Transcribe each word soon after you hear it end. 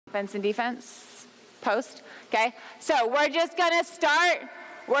offense and defense post, okay? So we're just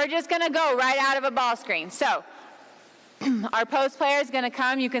gonna go right out of a ball screen. So our post player is gonna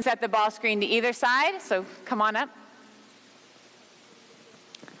come. You can set the ball screen to either side, so come on up.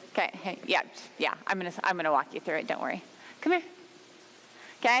 Okay, hey, yeah, I'm gonna walk you through it, don't worry. Come here.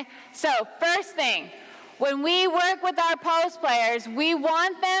 Okay, so first thing, when we work with our post players, we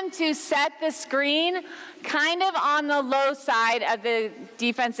want them to set the screen kind of on the low side of the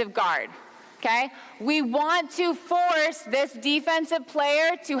defensive guard. Okay, we want to force this defensive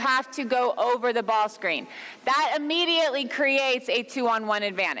player to have to go over the ball screen. That immediately creates a 2-on-1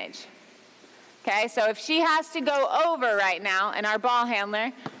 advantage. Okay, so if she has to go over right now, and our ball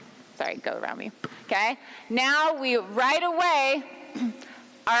handler, sorry, go around me. Okay, now we right away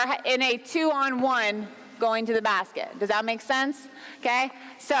are in a 2-on-1 going to the basket. Does that make sense? Okay,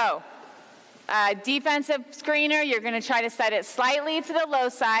 so defensive screener, you're going to try to set it slightly to the low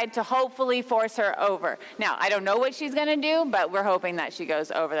side to hopefully force her over. Now, I don't know what she's going to do, but we're hoping that she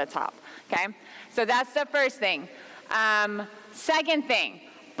goes over the top. Okay, so that's the first thing. Second thing,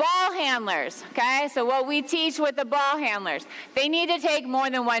 ball handlers, okay? So what we teach with the ball handlers, they need to take more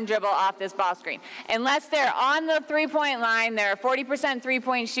than one dribble off this ball screen. Unless they're on the three-point line, they're a 40%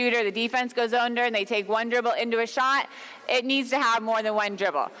 three-point shooter, the defense goes under, and they take one dribble into a shot, it needs to have more than one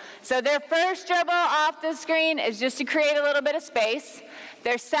dribble. So their first dribble off the screen is just to create a little bit of space.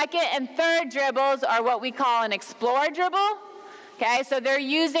 Their second and third dribbles are what we call an explore dribble. Okay, so they're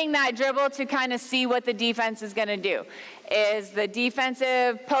using that dribble to kind of see what the defense is going to do. Is the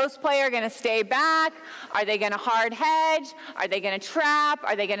defensive post player going to stay back? Are they going to hard hedge? Are they going to trap?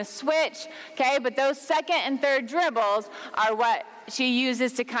 Are they going to switch? Okay, but those second and third dribbles are what she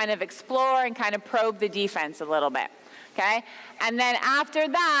uses to kind of explore and kind of probe the defense a little bit. Okay, and then after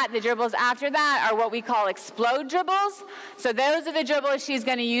that, the dribbles after that are what we call explode dribbles. So those are the dribbles she's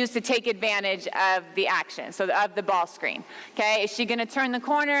going to use to take advantage of the action, so of the ball screen. Okay, is she going to turn the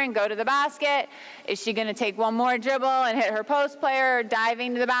corner and go to the basket? Is she going to take one more dribble and hit her post player or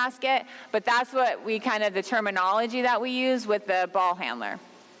diving to the basket? But that's what we kind of, the terminology that we use with the ball handler.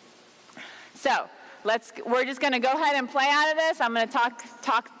 So we're just going to go ahead and play out of this. I'm going to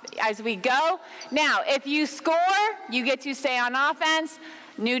talk as we go. Now, if you score, you get to stay on offense.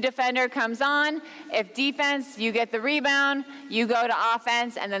 New defender comes on. If defense, you get the rebound. You go to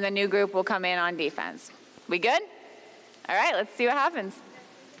offense, and then the new group will come in on defense. We good? All right, let's see what happens.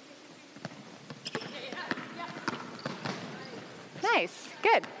 Nice.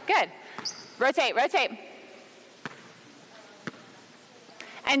 Good, good. Rotate, rotate.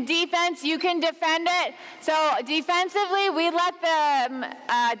 And defense, you can defend it. So defensively, we let them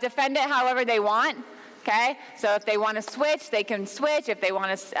defend it however they want. Okay? So if they want to switch, they can switch. If they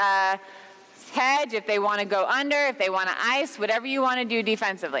want to hedge, if they want to go under, if they want to ice, whatever you want to do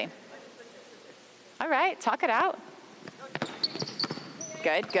defensively. All right, talk it out.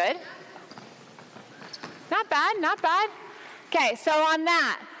 Good, good. Not bad, not bad. Okay, so on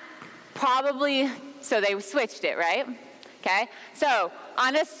that, probably, so they switched it, right? Okay, so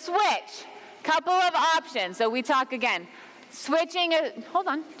on a switch, couple of options. So we talk again. Switching, hold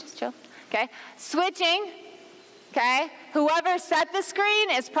on, just chill. Okay, switching, okay, whoever set the screen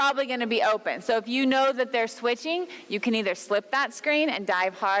is probably going to be open. So if you know that they're switching, you can either slip that screen and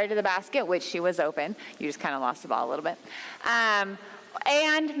dive hard to the basket, which she was open. You just kind of lost the ball a little bit.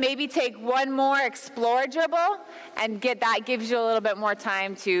 And maybe take one more explore dribble and that gives you a little bit more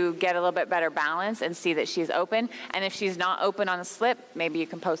time to get a little bit better balance and see that she's open. And if she's not open on a slip, maybe you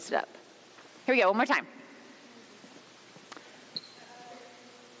can post it up. Here we go, one more time.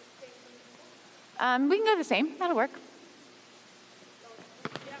 We can go the same, that'll work.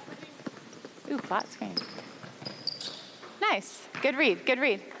 Ooh, flat screen. Nice, good read, good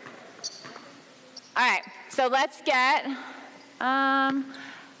read. All right, so let's get, are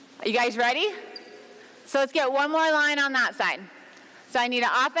you guys ready? So let's get one more line on that side. So I need an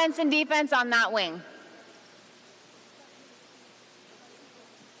offense and defense on that wing.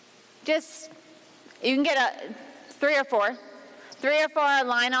 Just, you can get a 3 or 4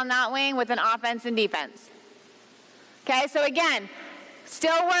 line on that wing with an offense and defense. Okay, so again,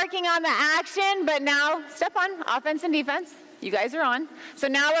 still working on the action, but now step on offense and defense. You guys are on. So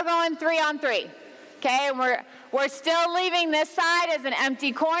now we're going 3 on 3. Okay, and we're still leaving this side as an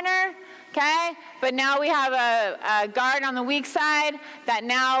empty corner. Okay, but now we have a guard on the weak side that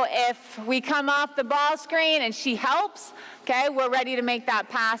now if we come off the ball screen and she helps, okay, we're ready to make that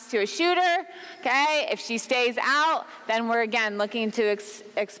pass to a shooter. Okay, if she stays out, then we're again looking to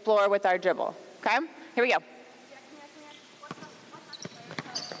explore with our dribble. Okay, here we go.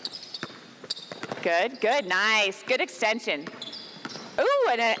 Good, good, nice, good extension.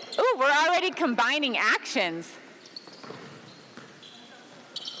 Ooh, we're already combining actions.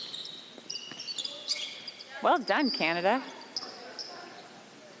 Well done, Canada.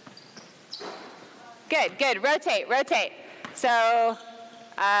 Good, good. Rotate, rotate. So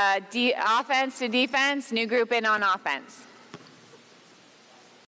offense to defense, new group in on offense.